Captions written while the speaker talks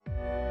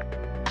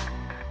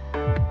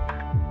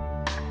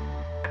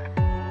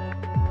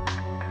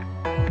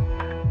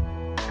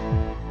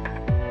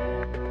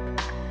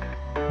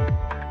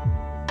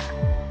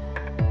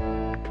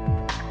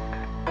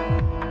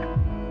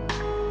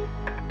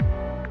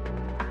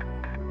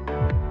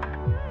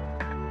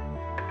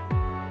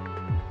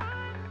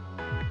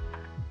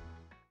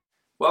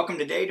Welcome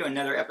today to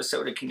another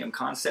episode of Kingdom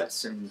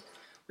Concepts, and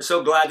we're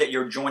so glad that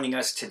you're joining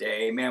us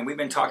today. Man, we've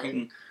been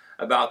talking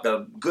about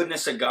the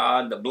goodness of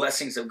God, the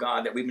blessings of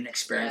God that we've been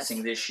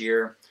experiencing this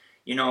year.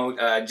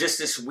 Just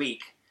this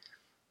week,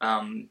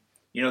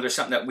 there's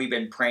something that we've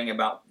been praying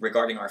about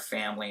regarding our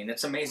family, and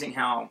it's amazing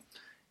how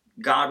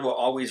God will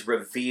always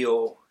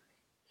reveal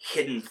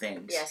hidden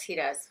things. Yes, He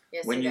does.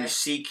 When you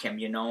seek Him,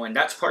 and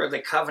that's part of the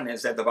covenant,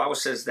 is that the Bible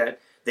says that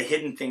the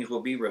hidden things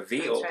will be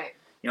revealed. That's right.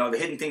 The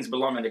hidden things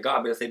belong unto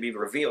God, but if they be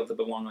revealed, they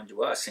belong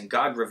unto us. And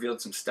God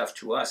revealed some stuff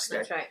to us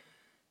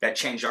that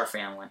changed our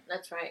family.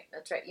 That's right.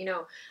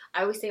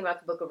 I always think about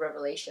the book of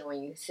Revelation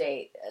when you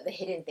say the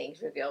hidden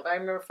things revealed. I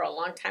remember for a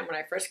long time when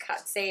I first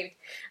got saved,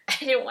 I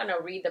didn't want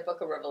to read the book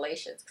of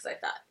Revelations because I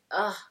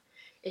thought,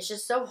 it's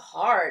just so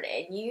hard.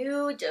 And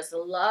you just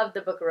love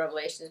the book of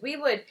Revelations. We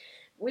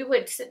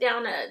would sit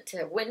down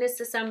to witness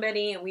to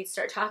somebody, and we'd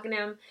start talking to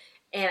them.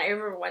 And I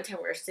remember one time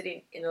we were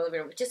sitting in the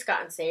living room, we just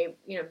gotten saved,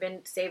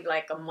 been saved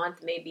like a month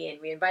maybe, and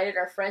we invited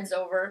our friends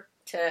over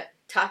to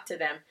talk to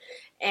them.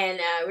 And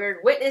we were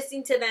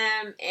witnessing to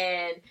them,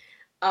 and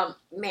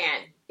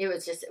it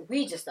was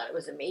we just thought it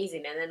was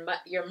amazing. And then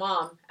your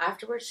mom,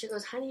 afterwards, she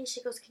goes, honey,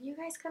 can you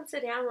guys come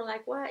sit down? We're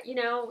like, what?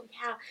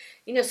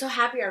 So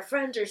happy our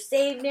friends are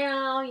saved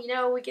now,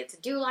 we get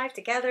to do life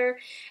together.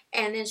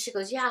 And then she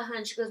goes, yeah,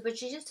 hon, she goes, but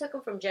you just took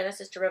them from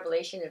Genesis to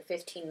Revelation in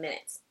 15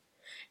 minutes.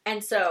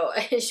 And so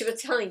she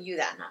was telling you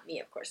that, not me,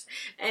 of course.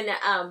 And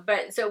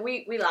but so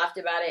we laughed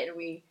about it, and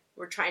we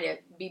were trying to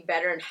be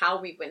better in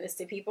how we witness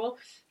to people.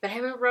 But I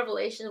remember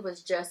Revelation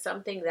was just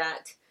something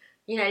that,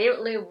 I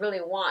didn't really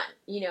want,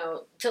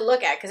 to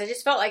look at, because I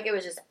just felt like it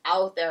was just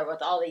out there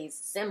with all these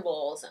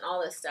symbols and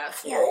all this stuff.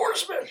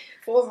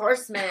 Four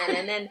horsemen,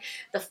 and then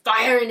the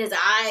fire in his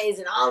eyes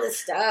and all this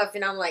stuff.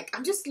 And I'm like,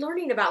 I'm just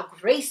learning about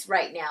grace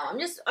right now. I'm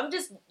just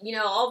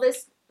all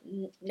this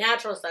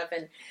natural stuff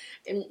and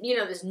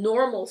this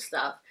normal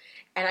stuff.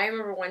 And I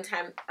remember one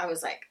time I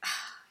was like,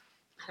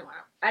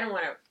 I don't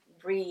want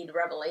to read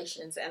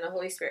Revelations. And the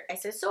Holy Spirit, I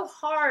said, it's so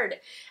hard.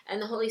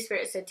 And the Holy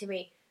Spirit said to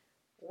me,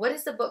 what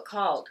is the book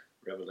called?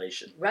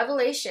 Revelation.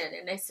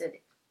 And I said,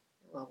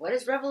 well, what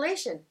is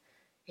Revelation?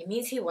 It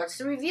means He wants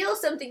to reveal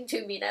something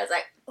to me. And I was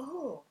like,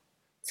 oh,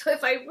 so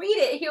if I read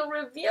it, He'll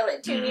reveal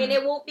it to me, and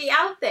it won't be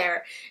out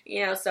there.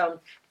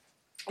 So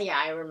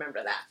yeah, I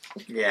remember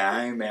that.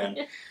 Yeah,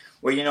 amen.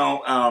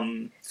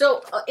 Well,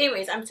 So,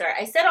 anyways, I'm sorry.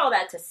 I said all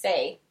that to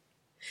say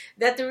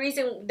that the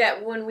reason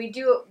that when we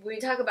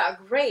talk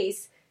about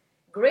grace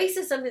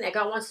is something that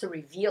God wants to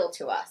reveal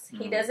to us.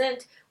 Mm-hmm. He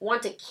doesn't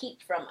want to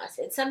keep from us.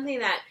 It's something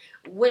that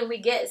when we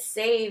get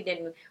saved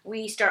and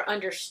we start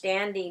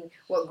understanding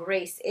what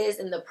grace is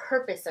and the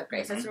purpose of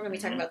grace, that's what we're going to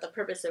be talking about, the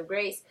purpose of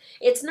grace.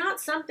 It's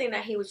not something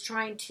that He was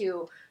trying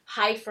to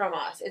hide from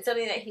us. It's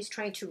something that He's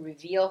trying to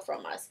reveal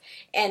from us.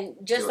 And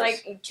just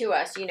to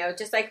us,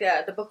 just like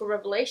the book of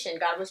Revelation,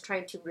 God was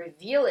trying to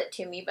reveal it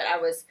to me, but I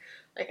was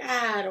like,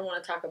 I don't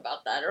want to talk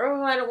about that,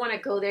 or I don't want to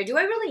go there. Do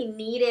I really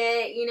need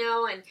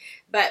it,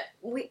 but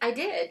I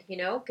did,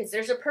 because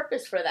there's a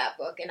purpose for that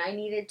book, and I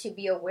needed to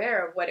be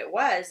aware of what it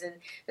was. And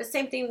the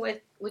same thing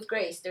with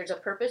grace. There's a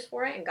purpose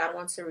for it, and God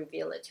wants to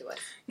reveal it to us.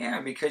 Yeah,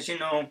 because,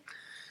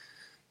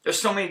 there's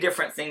so many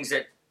different things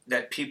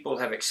that people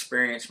have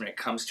experienced when it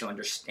comes to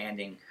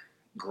understanding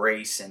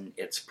grace and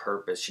its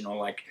purpose.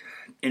 Like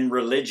in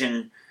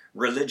religion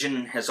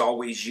has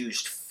always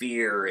used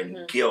fear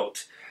and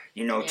guilt,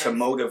 to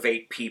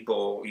motivate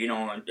people,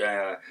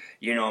 to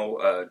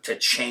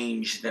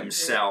change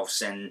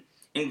themselves. And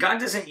God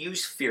doesn't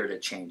use fear to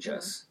change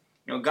us.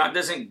 God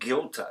doesn't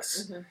guilt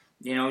us.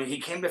 He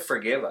came to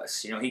forgive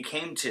us. He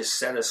came to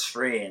set us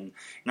free. And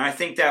I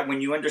think that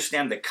when you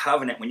understand the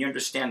covenant, when you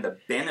understand the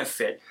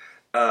benefit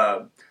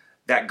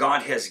that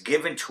God has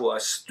given to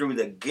us through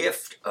the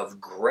gift of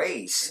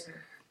grace,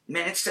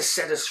 man, it's to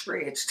set us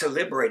free. It's to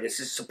liberate us.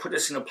 It's to put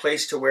us in a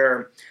place to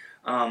where,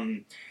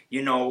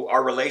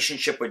 our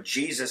relationship with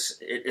Jesus,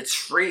 it's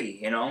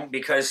free,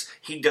 because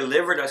He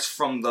delivered us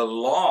from the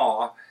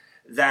law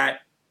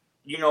that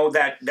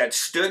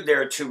stood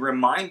there to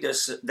remind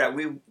us that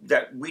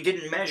we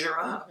didn't measure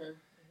up.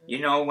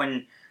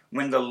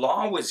 When the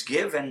law was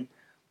given,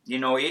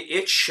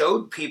 it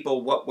showed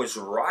people what was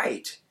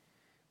right,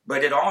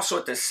 but it also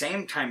at the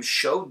same time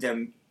showed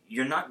them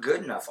you're not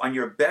good enough. On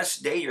your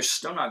best day, you're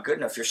still not good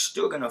enough. You're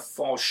still going to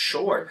fall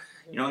short.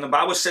 And the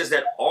Bible says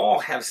that all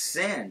have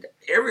sinned,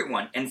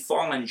 everyone, and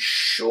fallen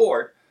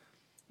short,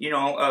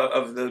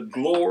 of the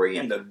glory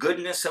and the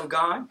goodness of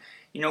God.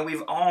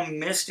 We've all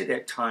missed it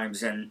at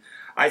times. And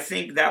I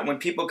think that when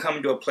people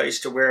come to a place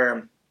to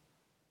where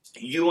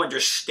you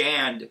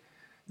understand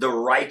the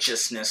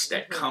righteousness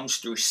that comes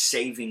through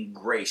saving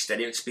grace, that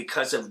it's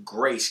because of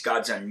grace,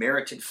 God's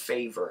unmerited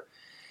favor,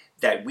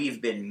 that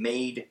we've been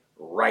made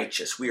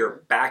righteous. We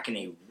are back in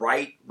a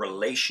right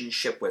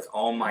relationship with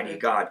Almighty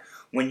God.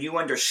 When you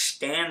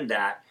understand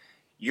that,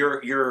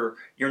 you're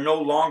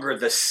no longer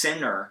the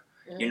sinner,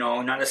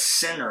 not a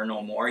sinner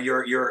no more.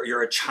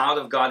 You're a child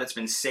of God that's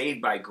been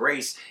saved by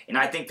grace. And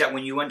I think that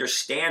when you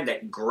understand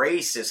that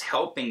grace is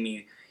helping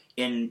me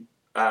in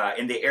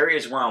in the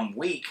areas where I'm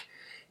weak,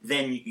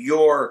 then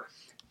your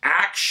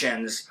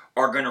actions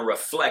are going to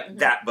reflect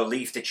that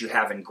belief that you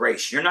have in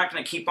grace. You're not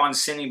going to keep on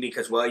sinning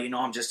because, well,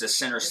 I'm just a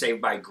sinner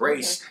saved by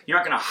grace. You're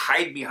not going to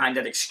hide behind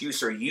that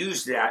excuse or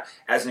use that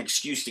as an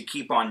excuse to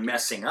keep on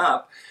messing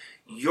up.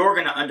 You're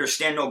going to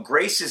understand, no,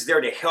 grace is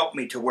there to help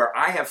me to where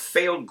I have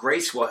failed.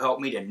 Grace will help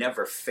me to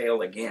never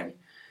fail again.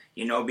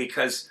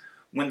 Because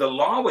when the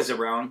law was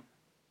around,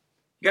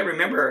 you got to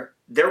remember,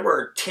 there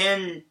were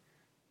 10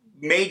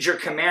 major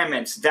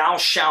commandments, thou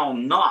shalt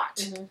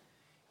not.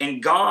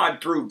 And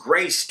God, through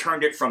grace,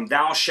 turned it from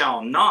thou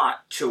shalt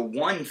not to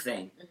one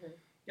thing.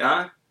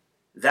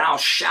 Thou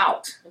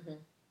shalt.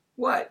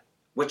 What?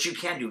 What you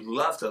can do,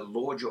 love the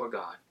Lord your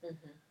God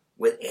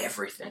with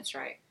everything. That's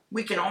right.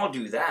 We can all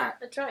do that.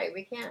 That's right,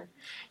 we can.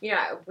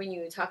 When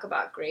you talk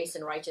about grace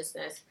and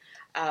righteousness,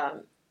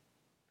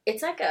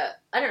 it's like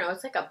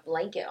it's like a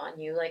blanket on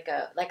you, like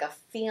a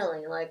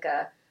feeling, like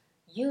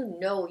you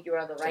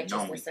are the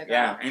righteousness of God.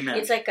 Yeah, amen.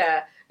 It's like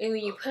when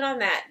you put on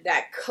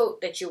that coat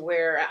that you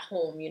wear at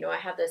home. I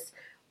have this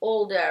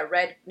old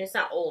red. It's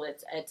not old.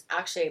 It's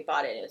actually I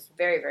bought it. It's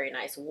very, very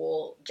nice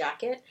wool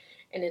jacket,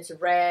 and it's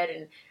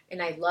red,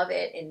 and I love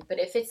it. But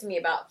it fits me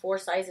about 4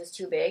 sizes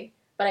too big.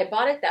 But I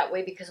bought it that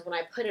way because when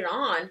I put it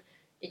on,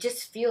 it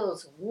just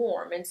feels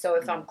warm. And so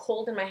if I'm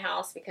cold in my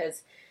house,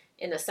 because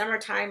in the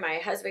summertime my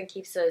husband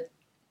keeps the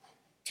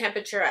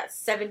temperature at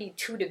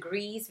 72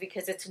 degrees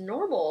because it's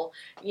normal,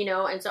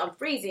 and so I'm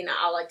freezing,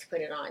 I like to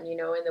put it on. In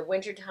the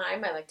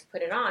wintertime, I like to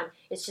put it on.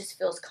 It just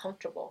feels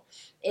comfortable.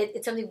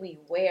 It's something we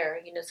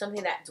wear,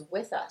 something that's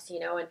with us,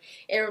 and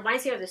it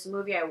reminds me of this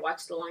movie I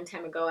watched a long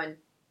time ago, and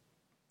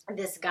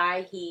this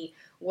guy, he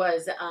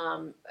was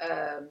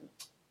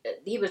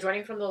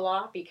running from the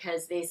law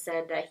because they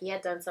said that he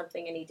had done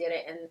something and he did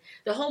it. And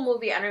the whole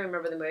movie, I don't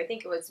remember the movie. I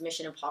think it was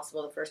Mission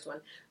Impossible, the first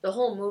one. The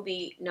whole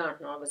movie, no,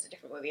 it was a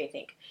different movie, I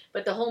think.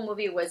 But the whole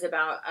movie was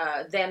about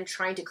them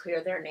trying to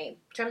clear their name.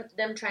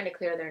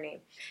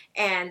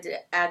 And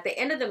at the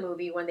end of the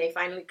movie, when they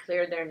finally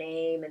cleared their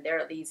name, and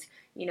there are these,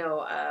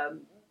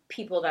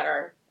 people that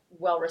are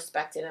well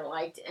respected and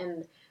liked,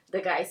 and the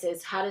guy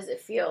says, how does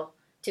it feel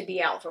to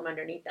be out from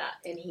underneath that?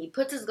 And he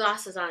puts his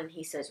glasses on and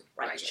he says,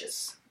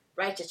 righteous.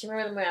 You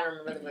remember the movie? I don't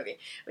remember the movie.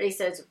 But he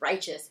says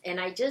righteous. And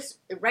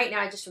right now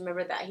I just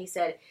remember that. He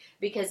said,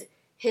 because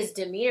his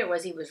demeanor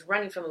was he was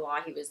running from the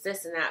law, he was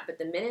this and that. But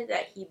the minute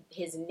that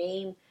his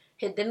name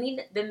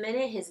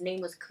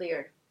was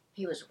cleared,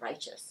 he was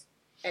righteous.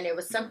 And it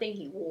was something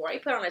he wore. He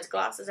put on his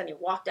glasses and he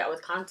walked out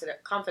with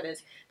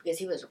confidence because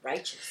he was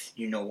righteous.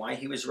 You know why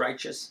he was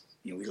righteous?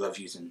 We love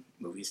using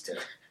movies to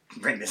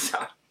bring this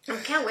out. I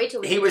can't wait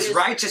till he was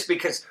righteous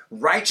because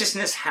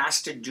righteousness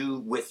has to do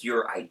with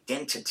your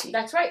identity.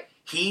 That's right.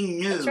 He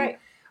knew, right,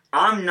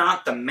 I'm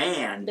not the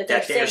man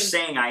that they're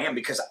saying I am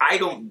because I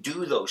don't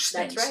do those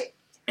things. That's right.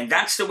 And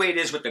that's the way it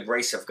is with the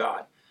grace of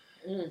God.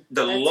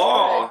 The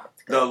law,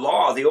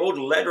 the old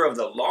letter of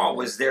the law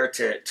was there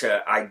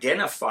to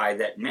identify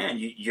that, man,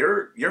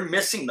 you're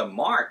missing the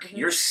mark.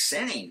 You're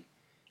sinning.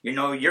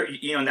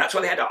 And that's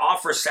why they had to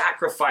offer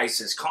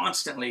sacrifices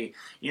constantly,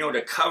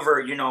 to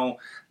cover,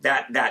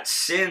 that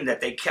sin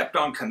that they kept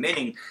on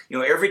committing.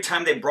 Every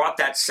time they brought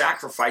that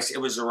sacrifice, it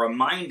was a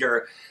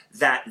reminder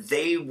that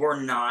they were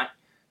not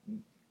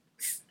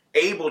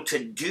able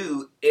to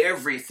do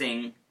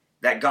everything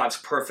that God's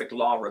perfect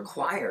law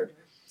required.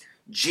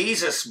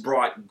 Jesus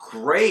brought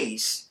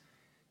grace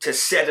to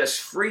set us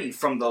free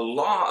from the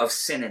law of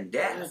sin and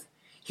death.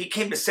 He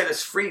came to set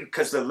us free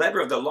because the letter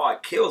of the law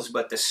kills,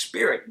 but the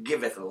Spirit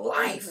giveth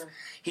life.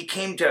 He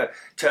came to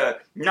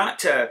not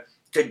to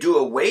do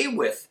away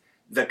with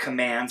the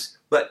commands,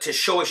 but to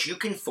show us you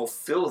can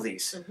fulfill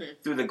these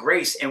through the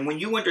grace. And when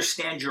you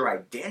understand your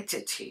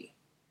identity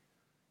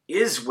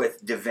is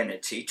with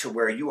divinity, to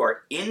where you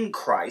are in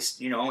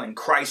Christ, and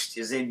Christ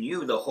is in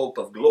you, the hope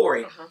of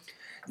glory,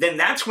 then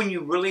that's when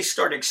you really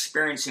start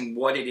experiencing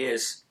what it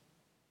is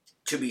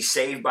to be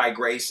saved by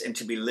grace and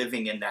to be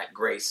living in that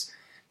grace.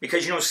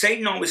 Because,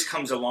 Satan always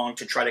comes along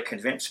to try to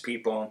convince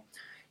people,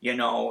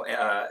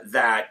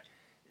 that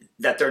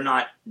they're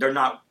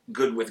not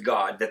good with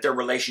God, that their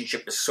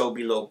relationship is so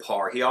below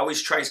par. He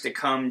always tries to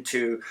come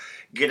to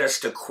get us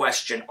to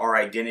question our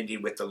identity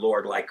with the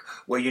Lord. Like,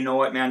 well, you know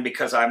what, man,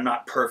 because I'm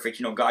not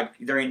perfect, God,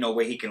 there ain't no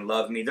way he can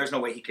love me. There's no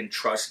way he can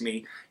trust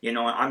me.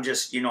 I'm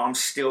just, I'm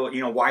still,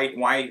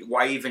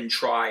 why even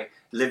try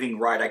living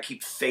right? I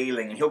keep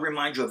failing. And he'll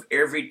remind you of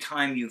every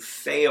time you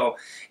fail.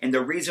 And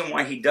the reason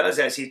why he does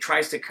that is he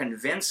tries to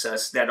convince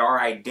us that our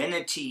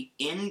identity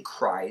in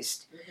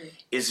Christ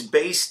is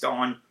based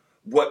on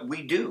what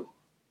we do.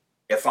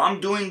 If I'm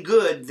doing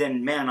good,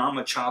 then, man, I'm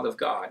a child of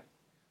God.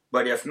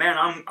 But if,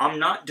 man, I'm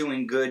not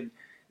doing good,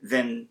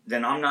 then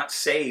I'm not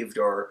saved,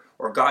 or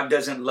God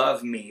doesn't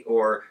love me,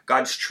 or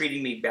God's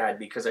treating me bad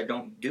because I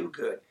don't do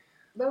good.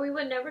 But we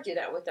would never do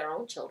that with our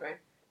own children.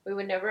 We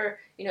would never,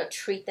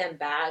 treat them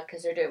bad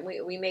because they're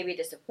doing. We may be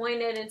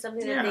disappointed in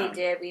something that they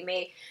did. We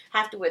may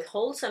have to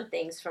withhold some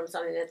things from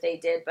something that they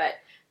did, but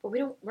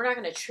we're not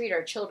going to treat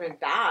our children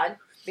bad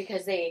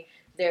because they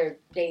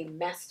they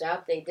messed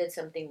up, they did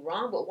something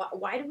wrong. But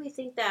why do we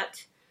think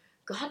that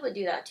God would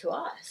do that to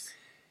us?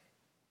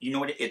 You know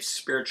what? It's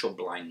spiritual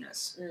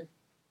blindness. Mm.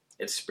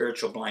 It's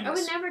spiritual blindness.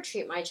 I would never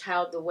treat my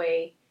child the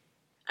way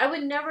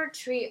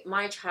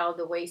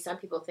some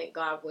people think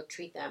God would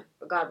treat them,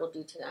 or God will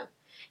do to them.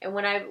 And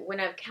when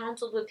I've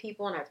counseled with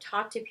people and I've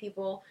talked to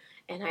people,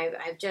 and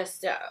I've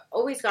just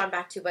always gone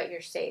back to, but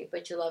you're saved,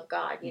 but you love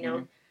God, you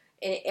know.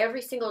 And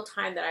every single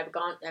time that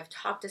I've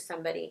talked to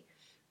somebody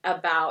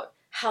about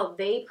how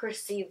they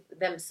perceive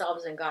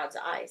themselves in God's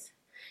eyes,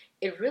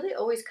 it really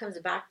always comes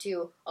back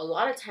to a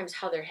lot of times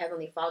how their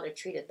Heavenly Father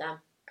treated them.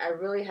 I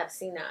really have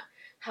seen that.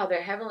 How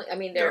their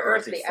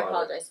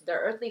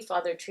earthly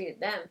father treated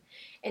them.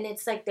 And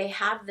it's like they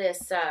have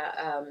this,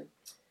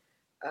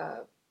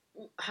 how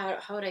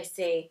would I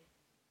say,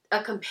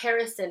 a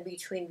comparison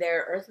between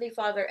their earthly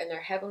father and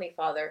their Heavenly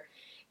Father.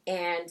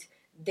 And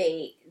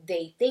they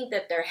think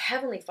that their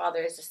Heavenly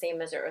Father is the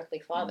same as their earthly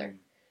father.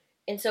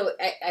 And so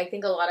I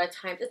think a lot of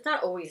times, it's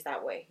not always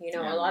that way. You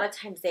know, a lot of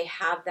times they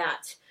have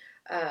that,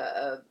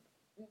 I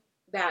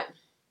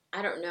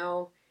don't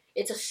know,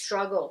 it's a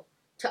struggle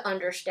to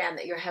understand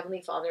that your Heavenly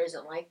Father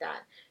isn't like that.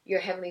 Your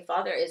Heavenly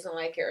Father isn't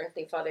like your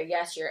earthly father.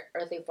 Yes, your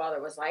earthly father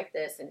was like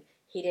this, and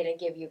he didn't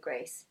give you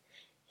grace.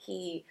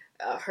 He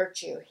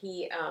hurt you.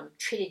 He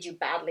treated you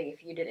badly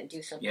if you didn't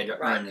do something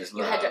right.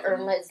 You had to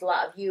earn his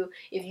love.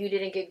 If you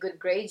didn't get good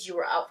grades, you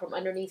were out from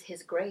underneath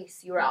his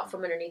grace. You were out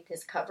from underneath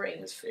his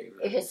covering.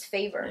 His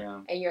favor.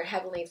 Yeah. And your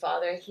Heavenly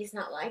Father, he's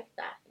not like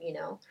that, you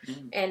know.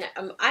 And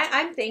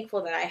I'm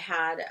thankful that I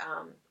had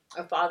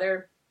a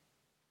father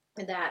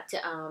that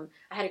I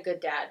had a good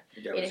dad.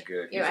 Your dad was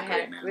good. You know, I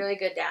had a really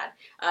good dad.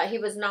 He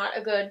was not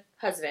a good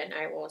husband,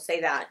 I will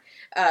say that,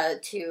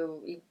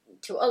 to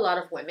a lot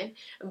of women,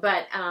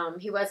 but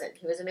he wasn't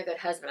a good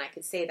husband, I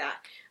could say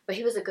that. But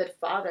he was a good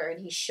father,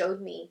 and he showed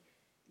me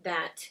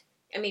that.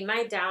 I mean,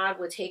 my dad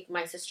would take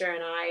my sister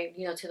and I,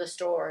 you know, to the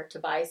store to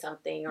buy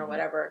something or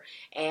whatever,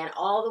 and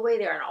all the way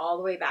there and all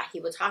the way back, he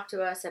would talk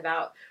to us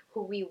about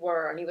who we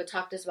were, and he would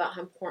talk to us about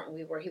how important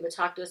we were. He would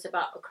talk to us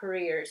about our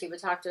careers. He would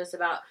talk to us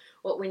about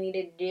what we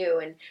needed to do,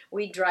 and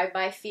we'd drive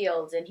by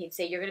fields, and he'd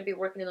say, you're going to be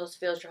working in those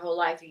fields your whole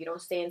life if you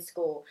don't stay in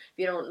school. If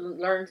you don't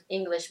learn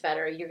English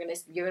better, you're going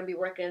to be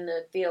working in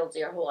the fields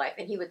your whole life.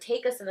 And he would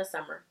take us in the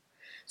summer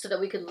so that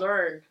we could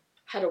learn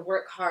how to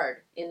work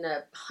hard in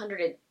the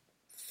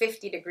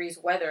 150 degrees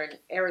weather in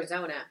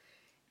Arizona.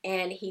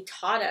 And he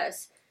taught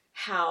us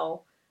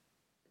how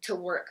to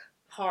work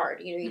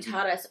hard. You know, he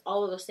taught us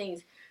all of those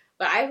things.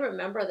 But I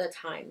remember the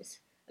times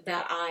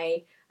that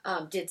I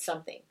did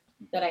something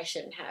that I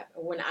shouldn't have.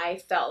 When I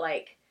felt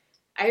like,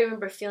 I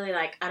remember feeling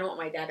like, I don't want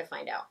my dad to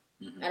find out.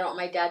 I don't want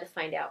my dad to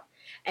find out.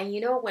 And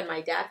you know, when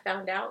my dad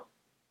found out,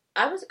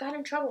 I got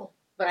in trouble.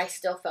 But I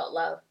still felt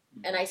love.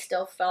 And I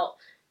still felt,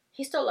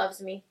 he still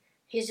loves me.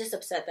 He's just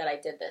upset that I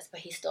did this,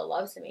 but he still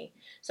loves me.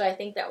 So I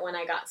think that when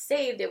I got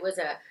saved, it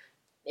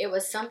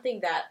was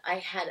something that I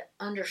had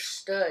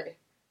understood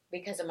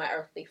because of my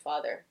earthly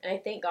father. And I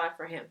thank God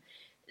for him.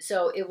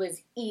 So it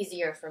was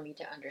easier for me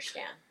to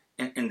understand.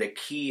 And the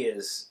key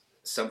is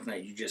something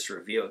that you just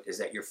revealed is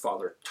that your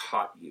father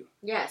taught you.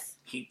 Yes.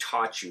 He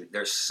taught you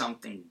there's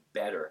something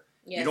better.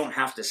 Yes. You don't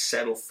have to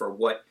settle for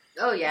what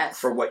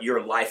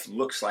your life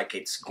looks like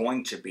it's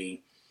going to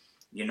be.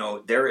 You know,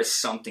 there is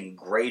something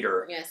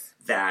greater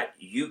that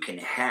you can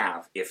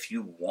have if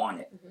you want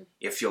it,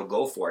 if you'll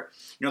go for it.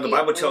 You know, the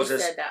Bible tells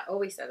us...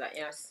 We said that,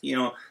 yes. You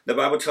know, the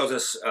Bible tells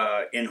us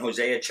in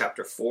Hosea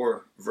chapter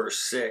 4, verse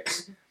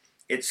 6,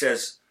 it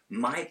says,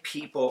 my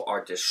people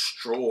are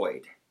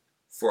destroyed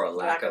for a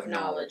lack of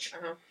knowledge.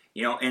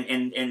 You know,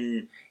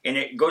 and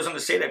it goes on to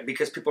say that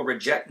because people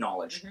reject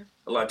knowledge.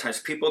 A lot of times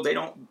people, they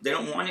don't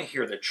want to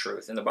hear the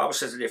truth. And the Bible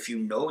says that if you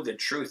know the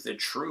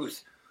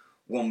truth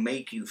will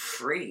make you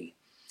free.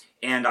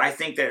 And I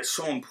think that it's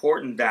so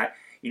important that,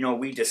 you know,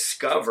 we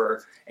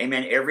discover,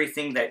 amen,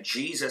 everything that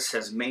Jesus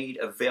has made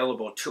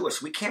available to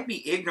us. We can't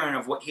be ignorant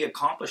of what he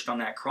accomplished on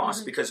that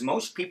cross because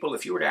most people,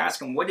 if you were to ask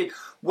them, what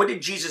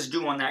did Jesus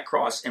do on that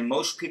cross? And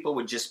most people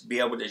would just be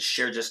able to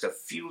share just a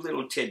few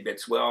little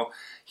tidbits. Well,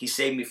 he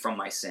saved me from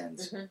my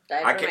sins.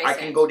 I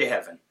can go to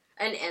heaven.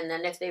 And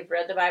then if they've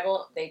read the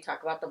Bible, they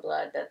talk about the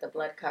blood, that the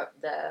blood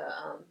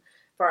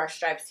for our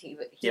stripes,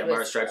 for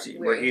our stripes,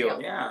 we're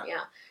healed. Yeah.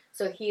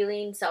 So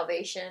healing,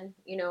 salvation,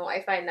 you know,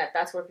 I find that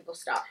that's where people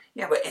stop.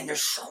 Yeah, and there's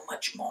so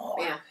much more.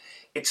 Yeah.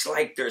 It's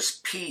like there's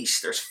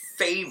peace, there's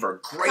favor,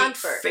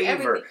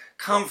 everything.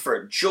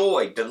 Comfort,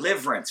 joy,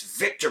 deliverance,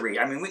 victory.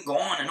 I mean, we can go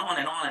on and on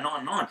and on and on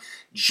and on.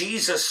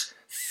 Jesus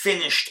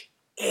finished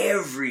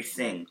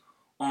everything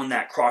on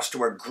that cross to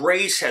where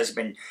grace has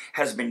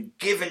been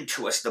given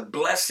to us. The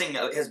blessing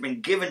has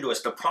been given to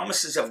us. The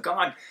promises of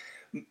God,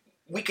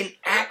 we can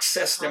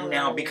access them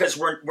now because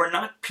we're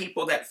not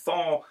people that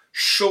fall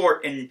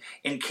short and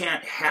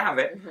can't have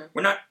it.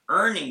 We're not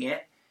earning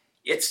it.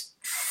 It's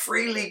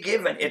freely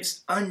given.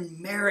 It's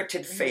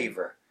unmerited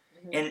favor.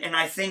 And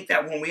I think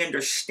that when we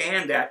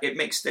understand that, it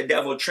makes the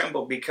devil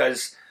tremble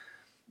because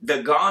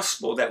the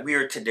gospel that we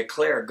are to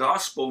declare,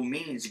 gospel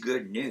means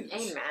good news.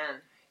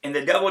 Amen. And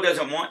the devil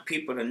doesn't want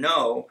people to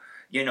know,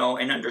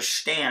 and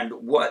understand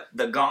what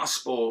the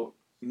gospel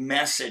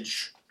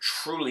message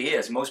truly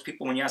is. Most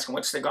people, when you ask them,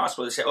 what's the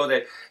gospel? They say, oh,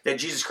 that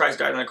Jesus Christ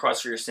died on the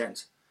cross for your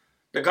sins.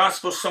 The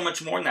gospel is so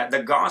much more than that.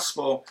 The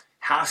gospel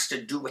has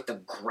to do with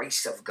the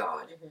grace of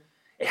God. Mm-hmm.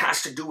 It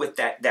has to do with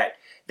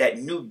that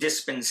new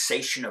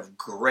dispensation of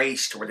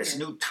grace, to where this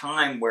new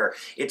time where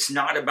it's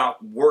not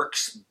about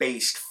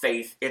works-based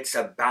faith, it's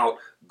about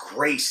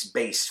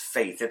grace-based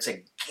faith. It's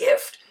a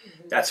gift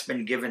that's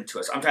been given to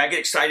us. I get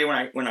excited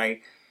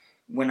when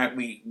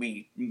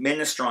we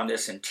minister on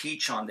this and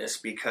teach on this,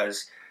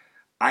 because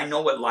I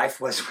know what life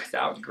was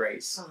without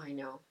grace. Oh, I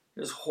know. It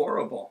was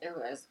horrible.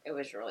 It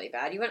was really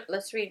bad.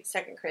 Let's read 2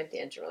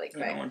 Corinthians really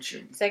quick. Yeah, I want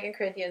you. 2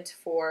 Corinthians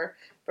 4,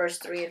 verse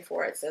 3 and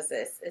 4, it says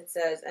this. It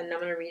says, and I'm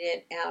going to read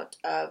it out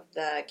of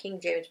the King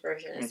James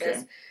Version. It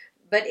says,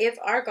 but if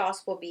our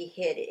gospel be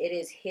hid, it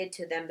is hid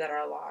to them that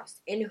are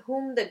lost, in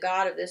whom the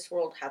God of this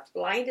world hath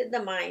blinded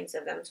the minds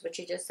of them, that's what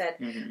you just said,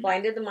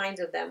 blinded the minds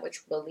of them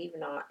which believe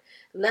not,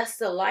 lest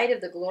the light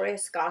of the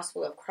glorious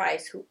gospel of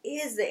Christ, who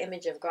is the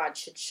image of God,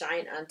 should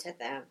shine unto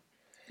them.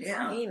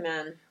 Yeah.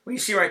 Amen. Well, you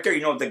see right there,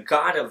 the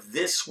God of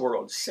this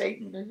world,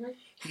 Satan,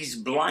 he's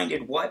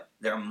blinded what?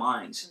 Their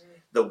minds.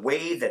 The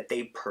way that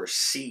they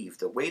perceive,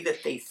 the way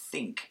that they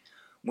think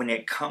when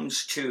it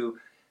comes to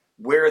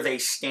where they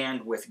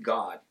stand with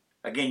God.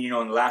 Again, in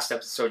the last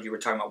episode you were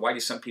talking about, why do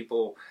some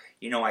people,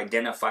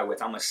 identify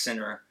with, I'm a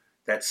sinner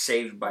that's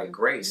saved by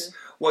grace.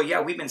 Well,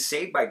 yeah, we've been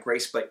saved by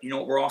grace, but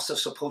we're also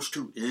supposed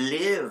to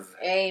live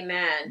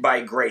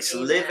by grace.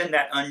 Amen. Live in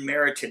that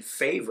unmerited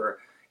favor.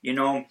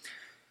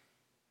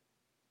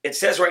 It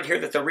says right here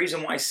that the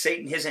reason why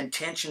Satan, his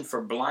intention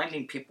for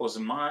blinding people's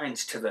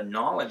minds to the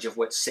knowledge of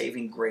what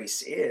saving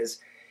grace is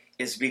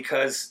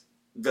because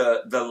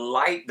the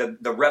light,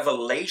 the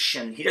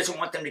revelation, he doesn't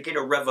want them to get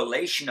a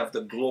revelation of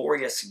the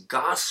glorious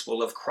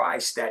gospel of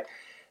Christ, that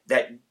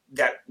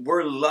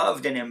we're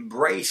loved and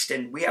embraced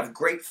and we have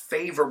great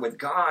favor with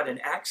God and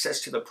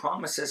access to the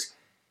promises,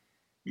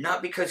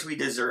 not because we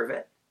deserve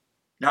it,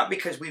 not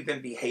because we've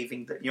been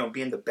behaving,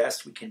 being the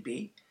best we can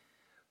be,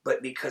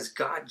 but because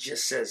God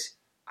just says,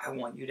 I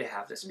want you to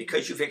have this.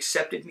 Because you've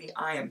accepted me,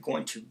 I am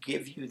going to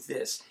give you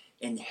this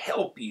and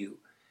help you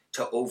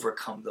to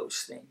overcome those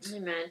things.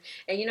 Amen.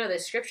 And the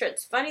scripture,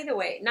 it's funny the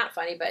way, not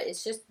funny, but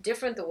it's just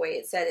different the way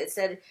it said. It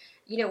said,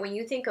 when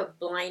you think of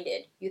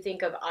blinded, you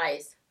think of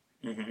eyes.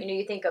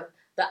 You think of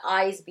the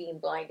eyes being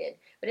blinded.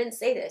 But it didn't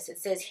say this. It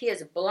says he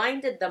has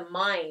blinded the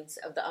minds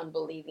of the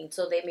unbelieving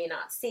so they may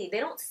not see.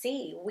 They don't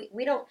see.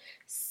 We don't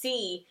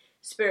see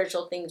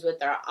spiritual things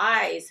with our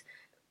eyes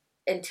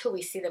until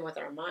we see them with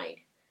our mind.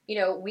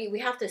 We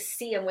have to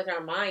see them with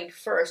our mind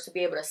first to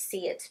be able to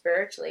see it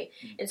spiritually.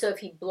 And so if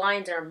he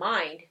blinds our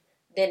mind,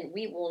 then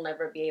we will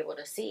never be able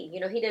to see.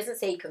 He doesn't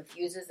say he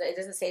confuses. It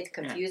doesn't say it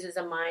confuses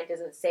the mind. It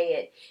doesn't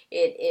say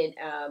it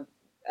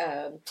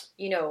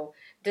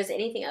does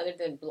anything other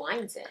than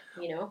blinds it.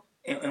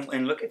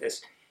 And look at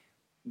this.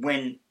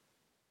 When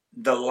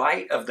the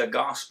light of the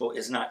gospel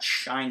is not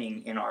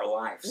shining in our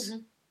lives.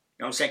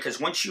 You know what I'm saying? Because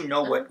once you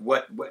know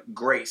what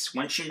grace,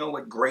 once you know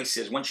what grace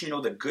is, once you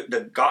know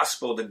the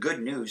gospel, the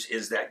good news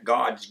is that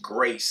God's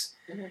grace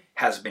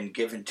has been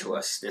given to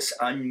us, this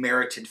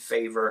unmerited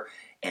favor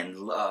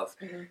and love,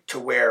 to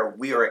where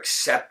we are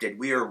accepted,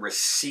 we are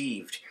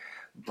received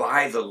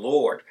by the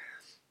Lord.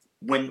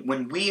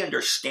 When we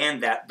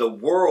understand that, the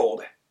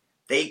world,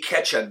 they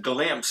catch a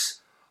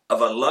glimpse of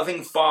a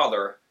loving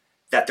Father,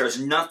 that there's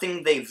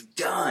nothing they've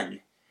done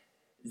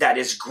that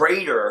is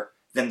greater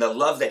than the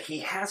love that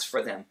He has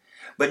for them.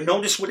 But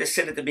notice what it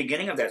said at the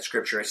beginning of that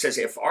scripture. It says,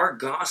 if our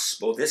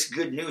gospel, this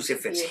good news,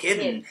 if it's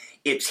hidden,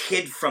 it's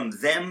hid from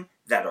them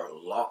that are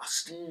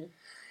lost.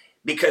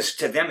 Because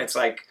to them, it's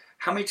like,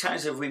 how many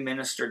times have we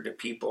ministered to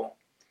people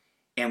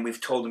and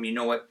we've told them, you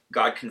know what,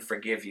 God can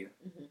forgive you.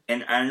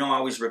 And I know I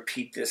always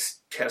repeat this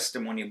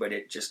testimony, but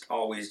it just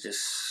always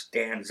just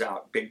stands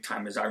out big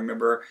time. As I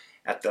remember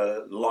at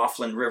the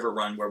Laughlin River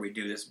Run, where we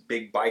do this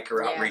big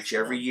biker outreach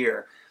every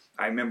year,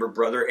 I remember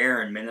Brother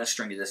Aaron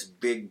ministering to this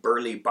big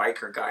burly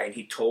biker guy, and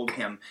he told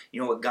him, you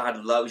know what,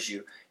 God loves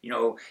you.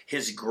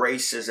 His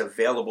grace is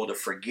available to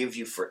forgive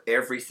you for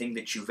everything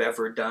that you've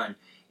ever done.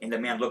 And the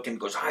man looked at him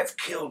and goes, I've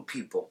killed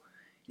people.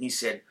 And he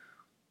said,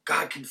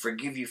 God can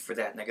forgive you for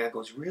that. And the guy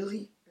goes,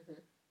 really?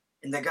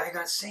 And the guy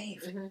got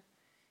saved. And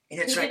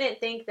it's he didn't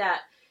think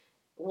that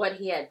what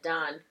he had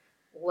done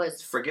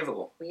was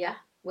forgivable. Yeah,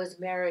 was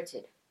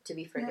merited to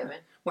be forgiven. Yeah.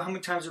 Well, how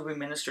many times have we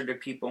ministered to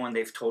people and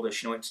they've told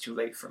us, it's too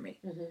late for me?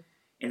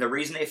 And the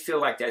reason they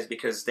feel like that is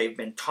because they've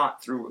been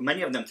taught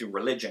many of them through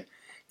religion,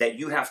 that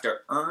you have to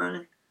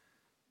earn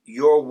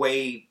your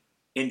way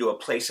into a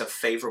place of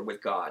favor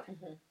with God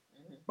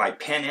by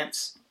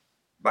penance,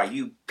 by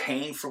you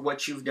paying for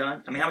what you've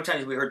done. I mean, how many times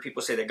have we heard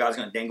people say that God's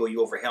going to dangle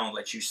you over hell and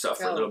let you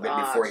suffer a little bit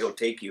before He'll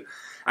take you?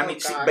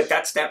 But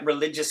that's that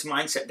religious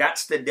mindset.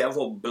 That's the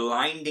devil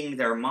blinding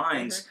their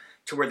minds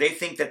to where they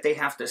think that they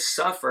have to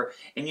suffer.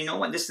 And you know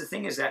what? This is the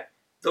thing, is that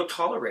they'll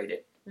tolerate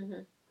it.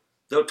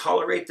 They'll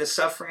tolerate the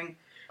suffering,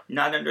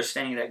 not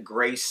understanding that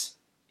grace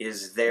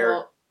is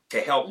there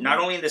to help, not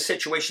only in the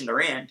situation they're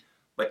in,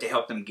 but to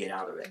help them get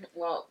out of it.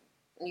 Well,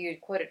 you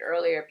quoted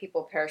earlier,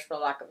 people perish for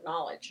lack of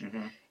knowledge.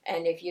 Mm-hmm.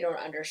 And if you don't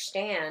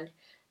understand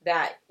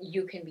that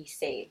you can be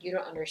saved, you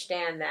don't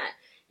understand that,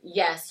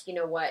 yes, you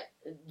know what,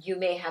 you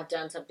may have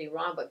done something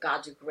wrong, but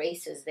God's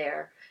grace is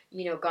there.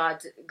 You know,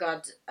 God's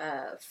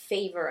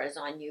favor is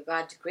on you.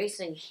 God's grace,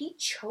 and He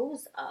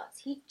chose us.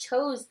 He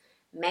chose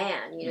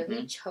man. You know,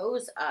 He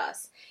chose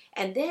us.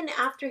 And then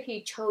after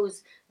He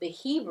chose the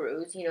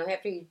Hebrews, you know,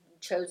 after He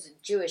chose the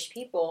Jewish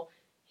people,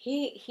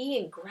 He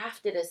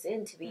engrafted us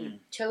in to be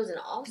chosen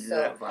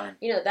also.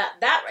 You know,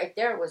 that right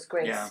there was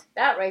grace. Yeah.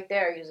 That right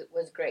there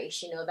was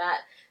grace. You know,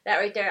 that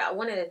right there,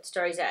 one of the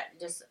stories that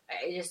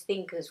I just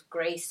think is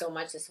grace so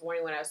much this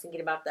morning when I was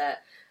thinking about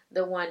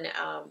the one,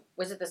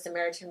 was it the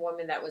Samaritan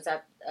woman that was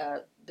at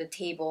the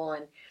table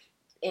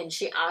and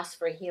she asked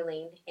for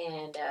healing,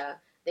 and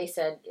they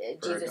said,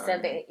 Jesus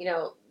said that, you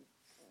know,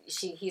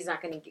 he's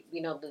not going to,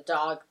 you know, the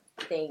dog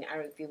thing, I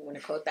don't know if you want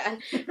to quote that,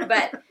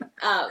 but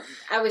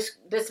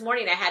this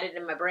morning I had it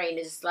in my brain,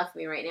 it just left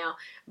me right now,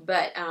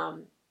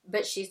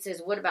 but she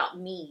says, what about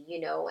me, you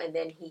know, and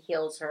then He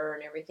heals her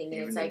and everything, and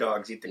even it's the like,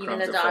 dogs eat the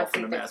crumbs that fall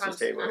from the master's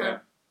table,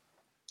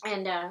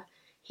 and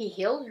He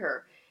healed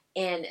her,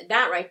 and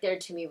that right there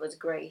to me was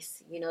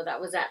grace, you know, that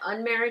was that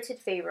unmerited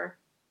favor,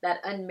 that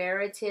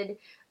unmerited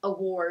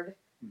award.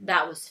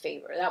 That was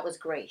favor, that was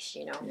grace,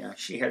 you know. Yeah,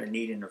 she had a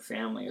need in her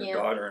family, her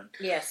daughter, and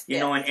yes, you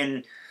know,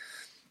 and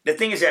the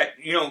thing is that,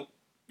 you know,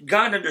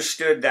 God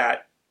understood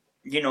that,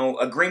 you know,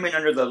 agreement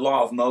under the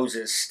law of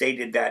Moses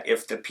stated that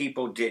if the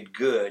people did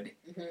good,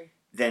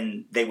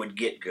 then they would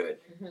get good.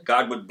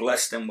 God would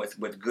bless them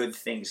with good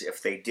things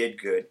if they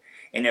did good.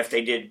 And if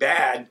they did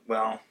bad,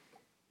 well,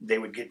 they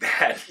would get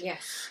bad.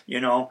 Yes. You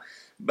know,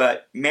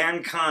 but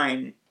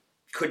mankind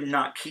could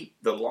not keep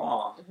the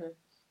law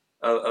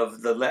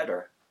of the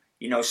letter.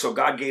 You know, so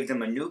God gave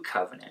them a new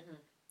covenant.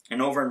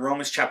 And over in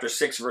Romans chapter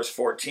 6, verse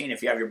 14,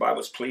 if you have your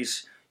Bibles,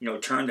 please, you know,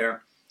 turn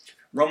there.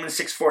 Romans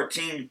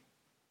 6:14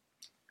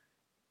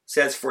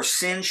 says, "For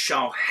sin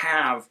shall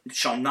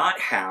not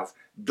have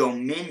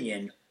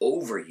dominion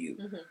over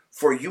you,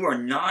 for you are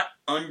not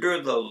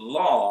under the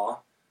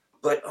law,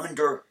 but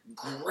under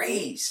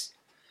grace."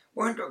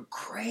 We're under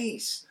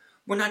grace.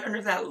 We're not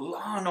under that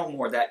law no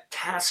more, that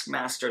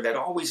taskmaster that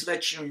always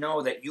lets you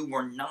know that you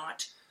were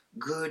not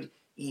good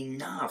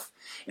enough.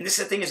 And this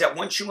is the thing, is that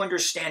once you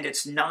understand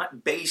it's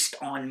not based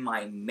on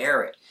my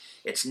merit,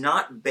 it's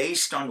not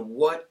based on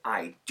what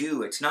I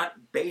do, it's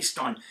not based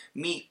on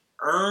me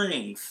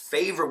earning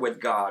favor with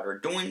God or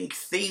doing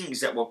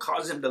things that will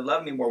cause Him to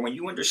love me more. When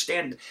you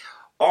understand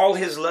all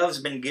His love's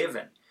been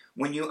given,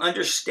 when you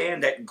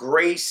understand that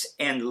grace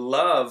and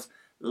love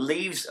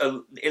leaves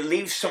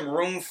some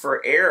room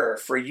for error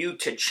for you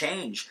to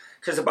change,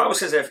 because the Bible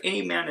says that if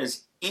any man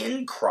is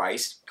in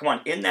Christ,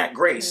 in that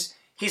grace,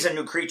 he's a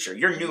new creature.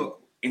 You're new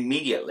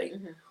immediately.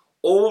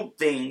 Old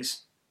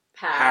things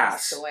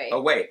pass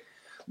away.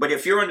 But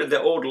if you're under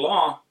the old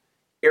law,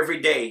 every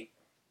day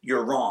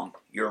you're wrong,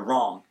 you're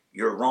wrong,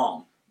 you're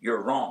wrong,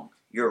 you're wrong,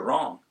 you're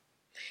wrong.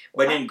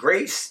 But in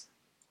grace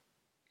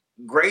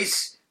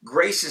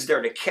is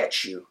there to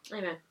catch you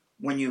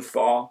when you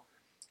fall,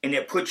 and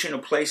it puts you in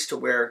a place to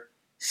where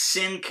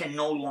sin can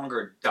no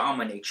longer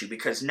dominate you,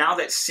 because now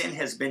that sin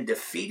has been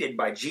defeated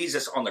by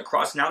Jesus on the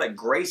cross, now that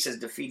grace has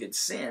defeated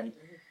sin,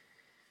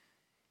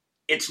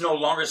 it's no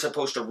longer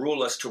supposed to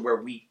rule us to where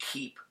we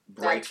keep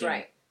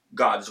breaking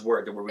God's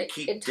word, to where we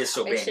keep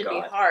disobeying God. It should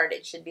be hard.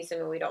 It should be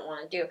something we don't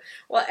want to do.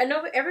 Well, I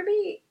know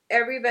everybody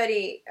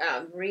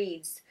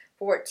reads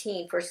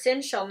 14, "For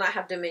sin shall not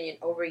have dominion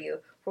over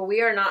you, for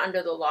we are not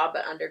under the law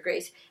but under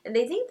grace." And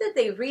they think that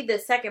they read the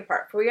second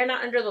part, "For we are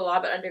not under the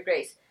law but under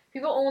grace."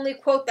 People only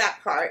quote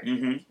that part.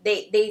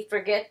 They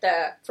forget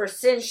the "for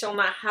sin shall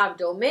not have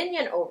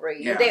dominion over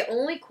you." Yeah. They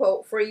only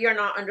quote "for you are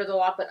not under the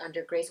law but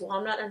under grace." Well,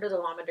 I'm not under the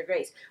law, I'm under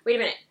grace. Wait a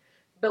minute.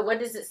 But what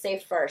does it say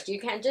first? You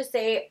can't just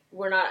say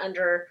we're not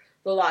under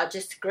the law,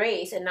 just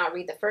grace, and not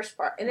read the first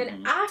part. And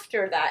then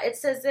after that, it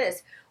says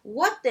this: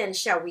 "What then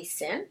shall we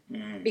sin?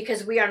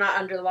 Because we are not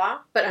under the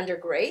law but under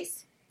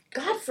grace?"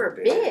 God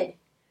forbid.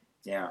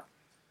 Yeah.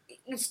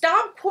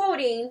 Stop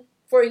quoting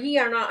 "for ye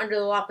are not under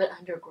the law but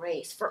under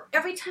grace" for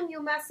every time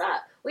you mess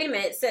up. Wait a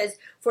minute, it says,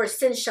 "For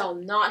sin shall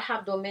not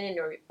have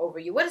dominion over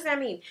you." What does that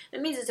mean?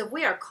 It means if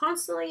we are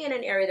constantly in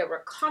an area that we're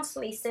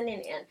constantly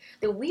sinning in,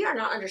 then we are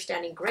not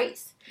understanding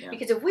grace. Yeah.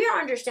 Because if we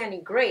are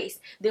understanding grace,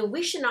 then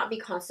we should not be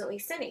constantly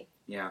sinning.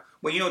 Yeah.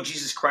 Well, you know,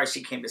 Jesus Christ,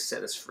 He came to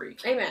set us free.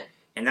 Amen.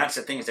 And that's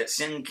the thing, is that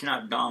sin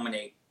cannot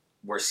dominate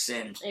where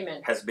sin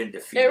has been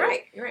defeated. You're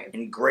right. You're right.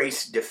 And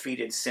grace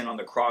defeated sin on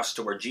the cross,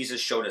 to where Jesus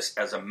showed us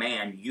as a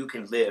man, you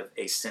can live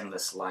a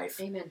sinless life.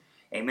 Amen.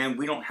 Amen.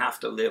 We don't have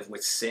to live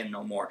with sin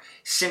no more.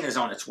 Sin is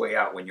on its way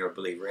out when you're a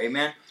believer.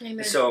 Amen.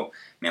 Amen. So,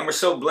 man, we're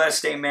so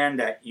blessed, amen,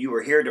 that you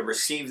are here to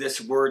receive this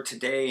word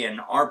today.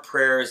 And our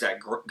prayers that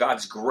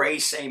God's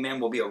grace, amen,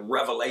 will be a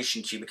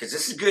revelation to you, because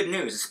this is good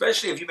news,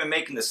 especially if you've been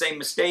making the same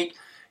mistake.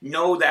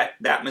 Know that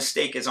that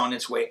mistake is on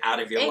its way out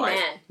of your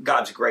life.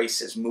 God's grace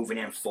is moving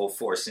in full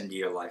force into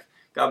your life.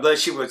 God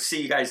bless you. We'll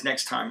see you guys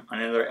next time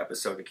on another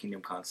episode of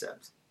Kingdom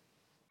Concepts.